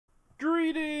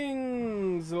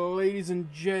Greetings, ladies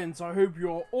and gents. I hope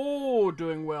you're all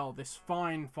doing well this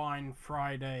fine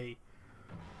Friday.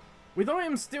 With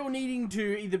items still needing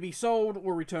to either be sold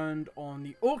or returned on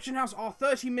the auction house, our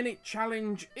 30-minute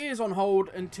challenge is on hold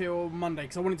until Monday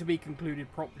because I want it to be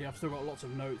concluded properly. I've still got lots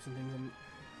of notes and things and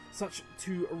such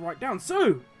to write down.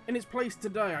 So, in its place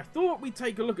today, I thought we'd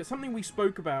take a look at something we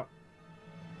spoke about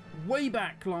way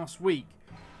back last week,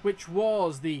 which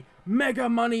was the Mega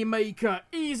Money Maker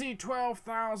Easy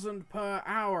 12,000 per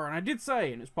hour. And I did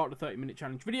say, and it's part of the 30-minute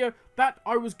challenge video, that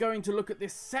I was going to look at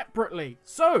this separately.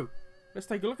 So, let's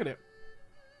take a look at it.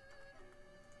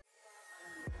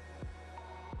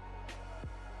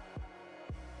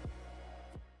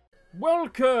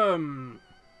 Welcome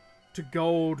to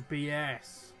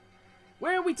GoldBS,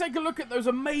 where we take a look at those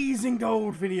amazing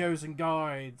gold videos and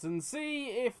guides and see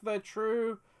if they're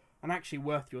true and actually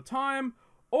worth your time,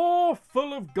 or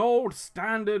full of gold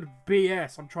standard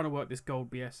BS. I'm trying to work this gold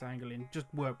BS angle in. Just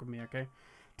work with me, okay?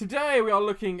 Today we are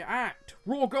looking at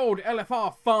Raw Gold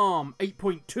LFR Farm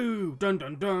 8.2. Dun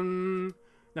dun dun.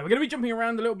 Now we're going to be jumping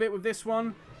around a little bit with this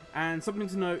one. And something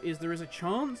to note is there is a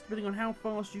chance, depending on how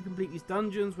fast you complete these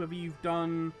dungeons, whether you've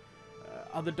done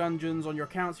other dungeons on your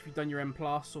accounts, if you've done your M+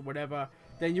 or whatever,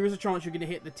 then there is a chance you're going to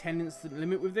hit the 10 instant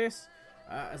limit with this.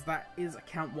 As that is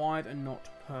account-wide and not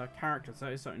per character. So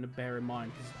that is something to bear in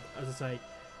mind. Because, as I say,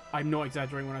 I'm not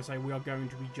exaggerating when I say we are going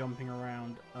to be jumping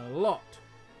around a lot.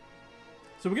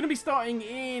 So we're going to be starting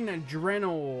in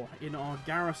Drenor, in our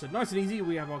garrison. Nice and easy,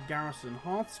 we have our garrison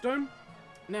Hearthstone.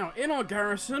 Now, in our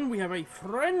garrison, we have a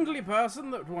friendly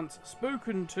person that wants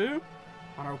spoken to.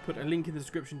 And I'll put a link in the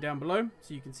description down below,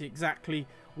 so you can see exactly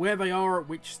where they are at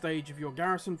which stage of your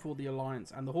garrison for the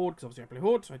Alliance and the Horde. Because obviously I play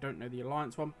Horde, so I don't know the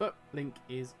Alliance one, but link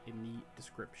is in the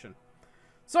description.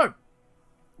 So,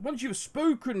 once you've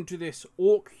spoken to this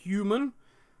Orc human,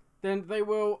 then they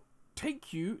will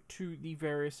take you to the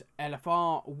various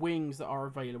LFR wings that are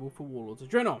available for Warlords of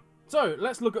Draenor. So,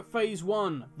 let's look at Phase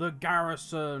 1, the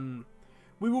Garrison.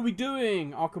 We will be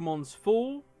doing Archimonde's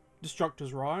Fall,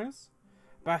 Destructor's Rise,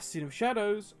 Bastion of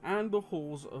Shadows, and the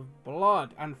Halls of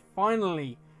Blood, and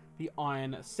finally, the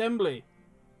Iron Assembly.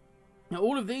 Now,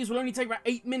 all of these will only take about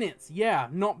 8 minutes. Yeah,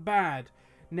 not bad.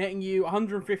 Netting you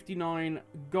 159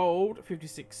 gold,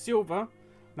 56 silver.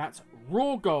 That's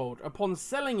raw gold. Upon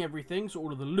selling everything, so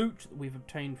all of the loot that we've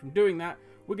obtained from doing that,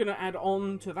 we're going to add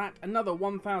on to that another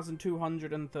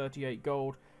 1,238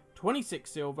 gold,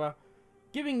 26 silver,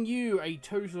 giving you a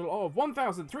total of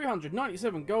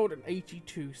 1,397 gold and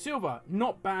 82 silver.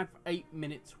 Not bad for 8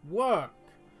 minutes work.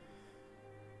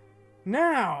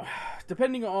 Now,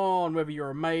 depending on whether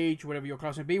you're a mage, whatever your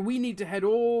class may be, we need to head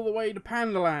all the way to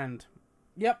Pandaland.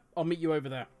 Yep, I'll meet you over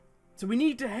there. So we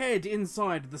need to head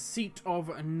inside the Seat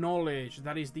of Knowledge.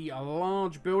 That is the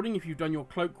large building. If you've done your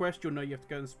cloak quest, you'll know you have to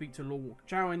go and speak to Lord Walker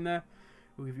Chow in there.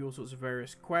 We'll give you all sorts of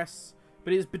various quests.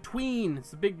 But it's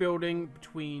the big building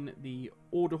between the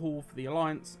Order Hall for the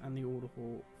Alliance and the Order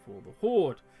Hall for the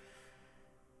Horde.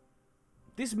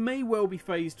 This may well be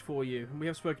phased for you, and we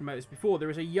have spoken about this before.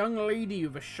 There is a young lady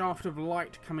with a shaft of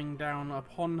light coming down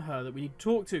upon her that we need to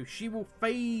talk to. She will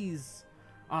phase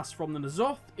us from the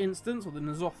N'Zoth instance, or the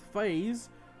N'Zoth phase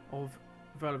of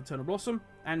Veil of Eternal Blossom,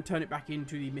 and turn it back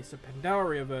into the Mists of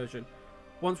Pandaria version.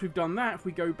 Once we've done that, if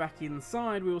we go back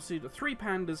inside, we will see that 3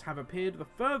 pandas have appeared. The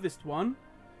furthest one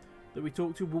that we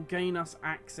talk to will gain us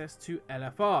access to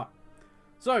LFR.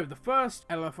 So, the first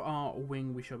LFR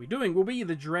wing we shall be doing will be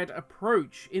the Dread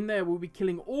Approach. In there, we'll be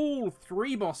killing all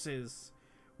 3 bosses.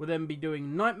 We'll then be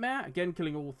doing Nightmare, again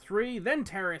killing all 3. Then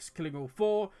Terrace, killing all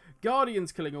 4.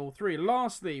 Guardians, killing all 3.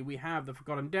 Lastly, we have the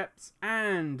Forgotten Depths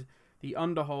and the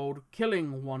Underhold,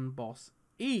 killing 1 boss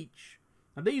each.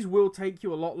 Now, these will take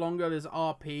you a lot longer. There's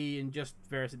RP and just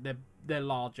various... They're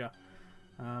larger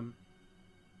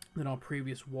than our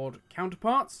previous WoD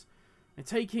counterparts. They're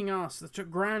taking us... That's a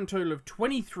grand total of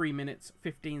 23 minutes,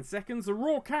 15 seconds. The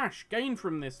raw cash gained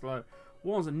from this, though,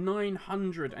 was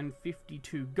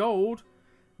 952 gold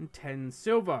and 10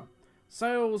 silver.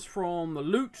 Sales from the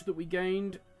loot that we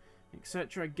gained,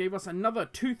 etc., gave us another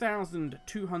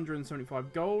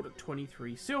 2,275 gold,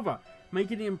 23 silver,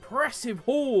 making an impressive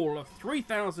haul of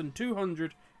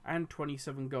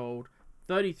 3,227 gold,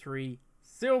 33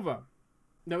 silver.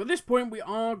 Now, at this point, we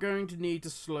are going to need to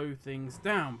slow things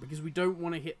down because we don't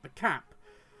want to hit the cap.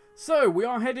 So, we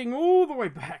are heading all the way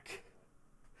back.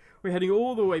 We're heading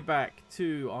all the way back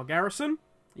to our garrison.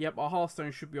 Yep, our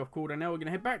Hearthstone should be off cooldown now. We're going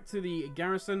to head back to the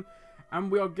garrison. And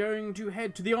we are going to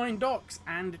head to the Iron Docks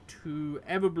and to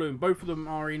Everbloom. Both of them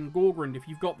are in Gorgrond. If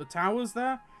you've got the towers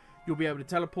there, you'll be able to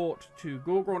teleport to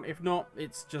Gorgrond. If not,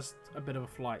 it's just a bit of a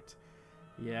flight.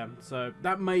 Yeah, so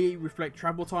that may reflect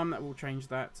travel time. That will change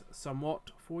that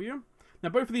somewhat for you. Now,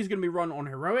 both of these are going to be run on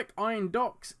Heroic. Iron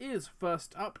Docks is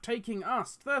first up, taking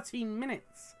us 13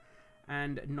 minutes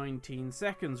and 19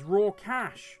 seconds. Raw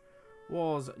cash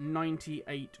was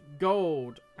 98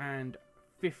 gold and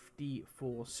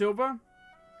 54 silver.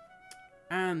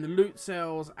 And the loot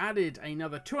sales added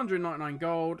another 299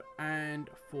 gold and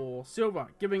 4 silver,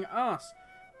 giving us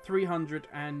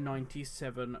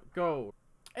 397 gold.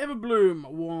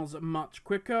 Everbloom was much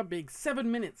quicker, big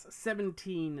 7 minutes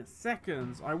 17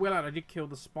 seconds. I will add, I did kill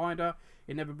the spider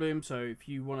in Everbloom, so if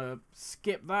you want to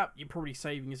skip that, you're probably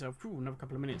saving yourself another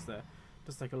couple of minutes there. It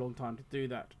does take a long time to do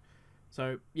that.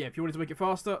 So yeah, if you wanted to make it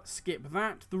faster, skip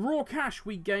that. The raw cash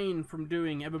we gained from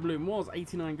doing Everbloom was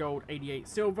 89 gold, 88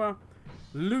 silver.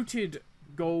 Looted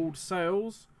gold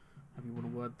sales, how do you want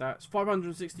to word that? It's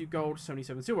 560 gold,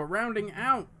 77 silver, rounding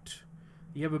out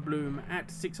the Everbloom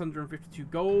at 652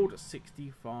 gold,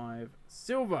 65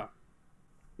 silver.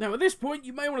 Now, at this point,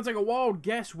 you may want to take a wild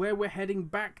guess where we're heading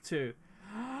back to.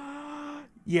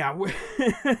 Yeah,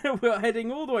 we're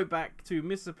heading all the way back to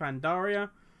Mr. Pandaria.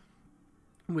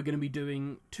 We're going to be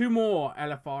doing 2 more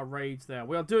LFR raids there.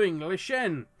 We are doing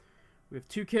Lishen with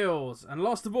 2 kills. And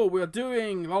last of all, we are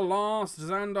doing the last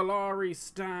Zandalari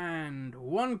stand.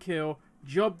 1 kill,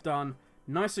 job done.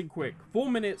 Nice and quick.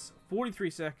 4 minutes, 43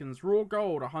 seconds. Raw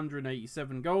gold,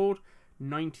 187 gold,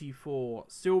 94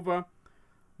 silver.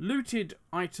 Looted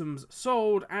items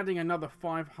sold, adding another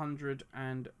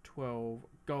 512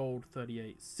 gold,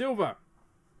 38 silver.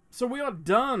 So we are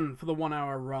done for the 1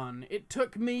 hour run. It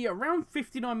took me around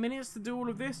 59 minutes to do all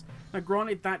of this. Now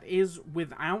granted, that is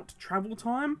without travel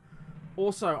time.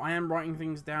 Also, I am writing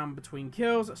things down between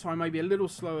kills, so I may be a little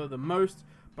slower than most.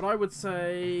 But I would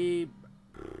say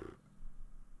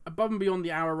above and beyond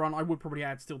the hour run, I would probably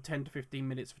add still 10 to 15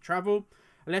 minutes for travel.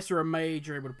 Unless you're a mage,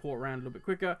 you're able to port around a little bit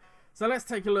quicker. So let's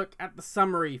take a look at the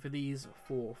summary for these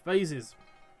 4 phases.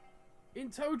 In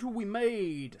total, we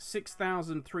made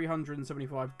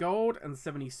 6,375 gold and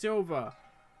 70 silver.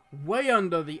 Way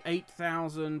under the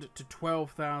 8,000 to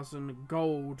 12,000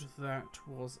 gold that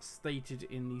was stated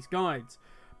in these guides.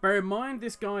 Bear in mind,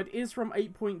 this guide is from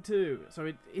 8.2, so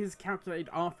it is calculated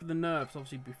after the nerfs.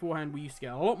 Obviously, beforehand, we used to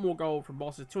get a lot more gold from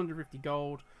bosses, 250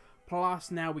 gold,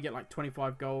 plus now we get like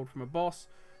 25 gold from a boss.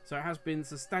 So it has been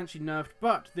substantially nerfed,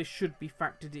 but this should be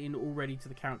factored in already to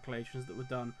the calculations that were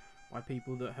done by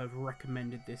people that have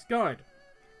recommended this guide.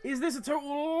 Is this a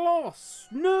total loss?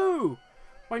 No!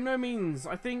 By no means.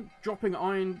 I think dropping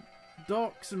Iron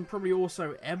Docks and probably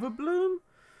also Everbloom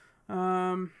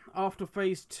after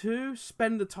phase 2,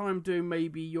 spend the time doing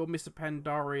maybe your Mr.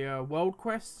 Pandaria world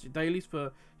quests, your dailies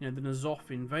for the N'Zoth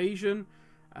invasion.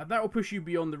 That will push you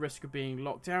beyond the risk of being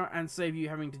locked out and save you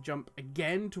having to jump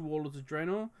again to Warlords of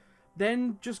Draenor.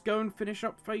 Then just go and finish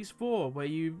up phase 4,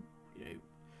 where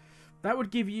that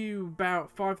would give you about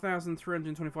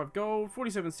 5,325 gold,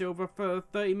 47 silver for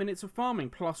 30 minutes of farming,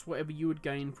 plus whatever you would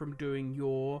gain from doing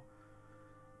your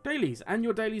dailies. And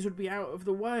your dailies would be out of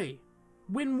the way.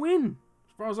 Win-win.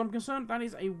 As far as I'm concerned, that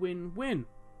is a win-win.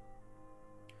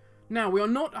 Now, we are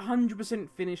not 100%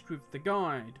 finished with the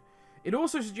guide. It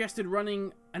also suggested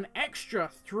running an extra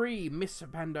 3 Mr.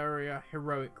 Pandaria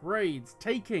heroic raids,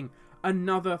 taking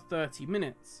another 30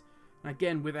 minutes.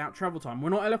 Again, without travel time. We're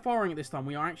not LFRing at this time.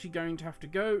 We are actually going to have to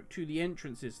go to the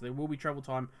entrances. So there will be travel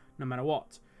time no matter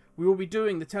what. We will be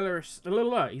doing the Terrace,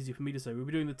 easy for me to say. We'll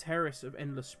be doing the Terrace of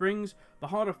Endless Springs, the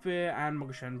Heart of Fear, and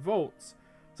Mogashan Vaults.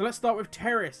 So let's start with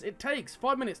Terrace. It takes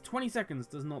 5 minutes, 20 seconds.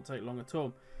 Does not take long at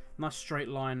all. Nice straight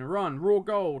line run. Raw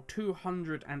gold,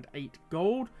 208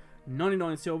 gold,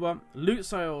 99 silver. Loot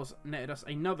sales netted us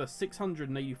another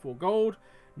 684 gold,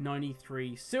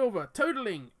 93 silver,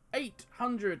 totaling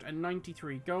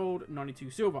 893 gold, 92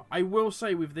 silver. I will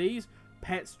say with these,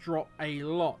 pets drop a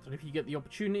lot. And if you get the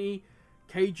opportunity,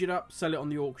 cage it up, sell it on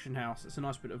the auction house. It's a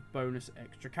nice bit of bonus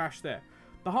extra cash there.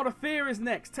 The Heart of Fear is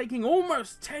next, taking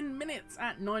almost 10 minutes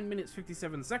at 9 minutes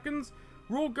 57 seconds.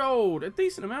 Raw gold, a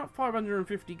decent amount,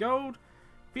 550 gold,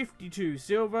 52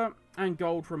 silver, and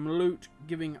gold from loot,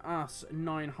 giving us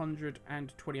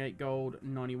 928 gold,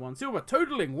 91 silver,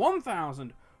 totaling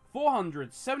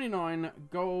 1,479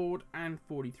 gold and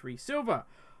 43 silver.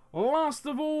 Last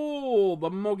of all,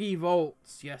 the Moggy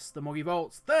Vaults. Yes, the Moggy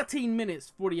Vaults. 13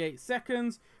 minutes, 48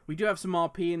 seconds. We do have some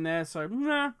RP in there, so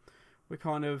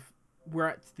we're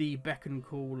at the beck and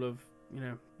call of,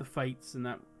 the fates and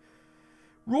that.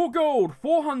 Raw gold,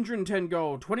 410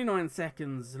 gold, 29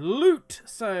 seconds. Loot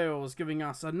sales, giving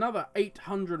us another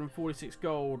 846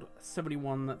 gold,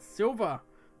 71 silver.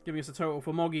 Giving us a total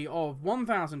for Moggy of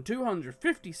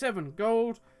 1,257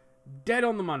 gold. Dead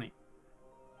on the money.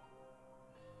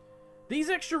 These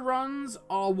extra runs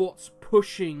are what's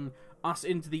pushing us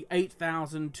into the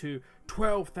 8,000 to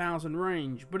 12,000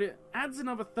 range, but it adds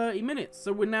another 30 minutes,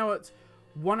 so we're now at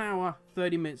 1 hour,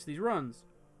 30 minutes of these runs.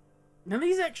 Now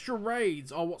these extra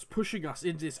raids are what's pushing us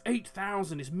into this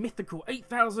 8,000, this mythical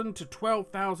 8,000 to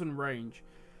 12,000 range.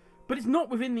 But it's not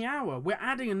within the hour, we're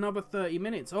adding another 30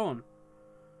 minutes on.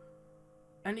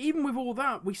 And even with all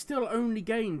that, we still only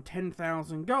gain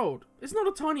 10,000 gold. It's not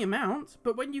a tiny amount,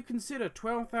 but when you consider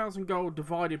 12,000 gold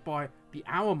divided by the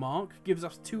hour mark gives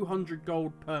us 200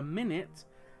 gold per minute,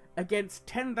 against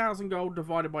 10,000 gold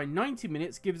divided by 90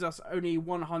 minutes gives us only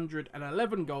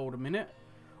 111 gold a minute,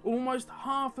 almost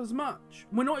half as much.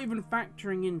 We're not even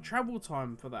factoring in travel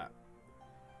time for that.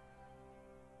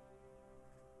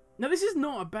 Now this is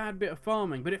not a bad bit of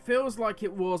farming, but it feels like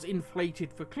it was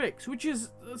inflated for clicks, which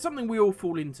is something we all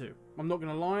fall into. I'm not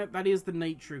going to lie, that is the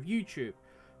nature of YouTube.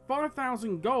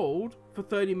 5,000 gold for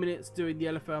 30 minutes doing the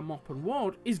LFL mop and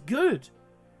WOD is good,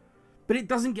 but it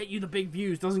doesn't get you the big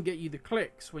views, doesn't get you the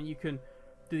clicks when you can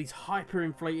do these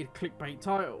hyper-inflated clickbait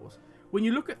titles. When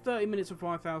you look at 30 minutes of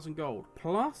 5,000 gold,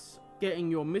 plus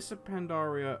getting your Mr.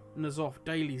 Pandaria N'Zoth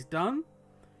dailies done,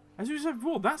 as we said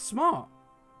before, that's smart.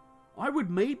 I would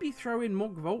maybe throw in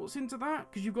Mog Vaults into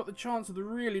that, because you've got the chance of the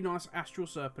really nice Astral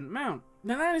Serpent mount.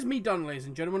 Now that is me done, ladies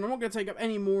and gentlemen. I'm not going to take up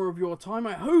any more of your time.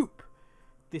 I hope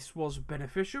this was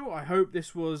beneficial. I hope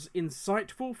this was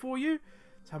insightful for you.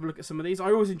 Let's have a look at some of these.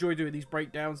 I always enjoy doing these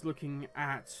breakdowns, looking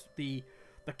at the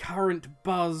current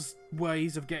buzz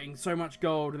ways of getting so much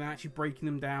gold and then actually breaking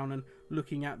them down and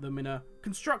looking at them in a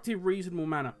constructive, reasonable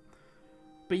manner.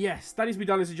 But yes, that is me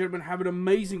done, ladies and gentlemen. Have an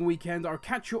amazing weekend. I'll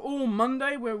catch you all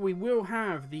Monday, where we will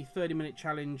have the 30-minute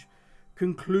challenge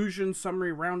conclusion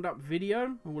summary roundup video,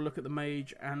 and we'll look at the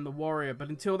mage and the warrior. But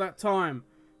until that time,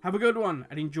 have a good one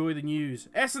and enjoy the news.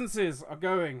 Essences are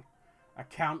going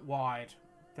account wide.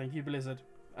 Thank you, Blizzard.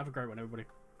 Have a great one, everybody.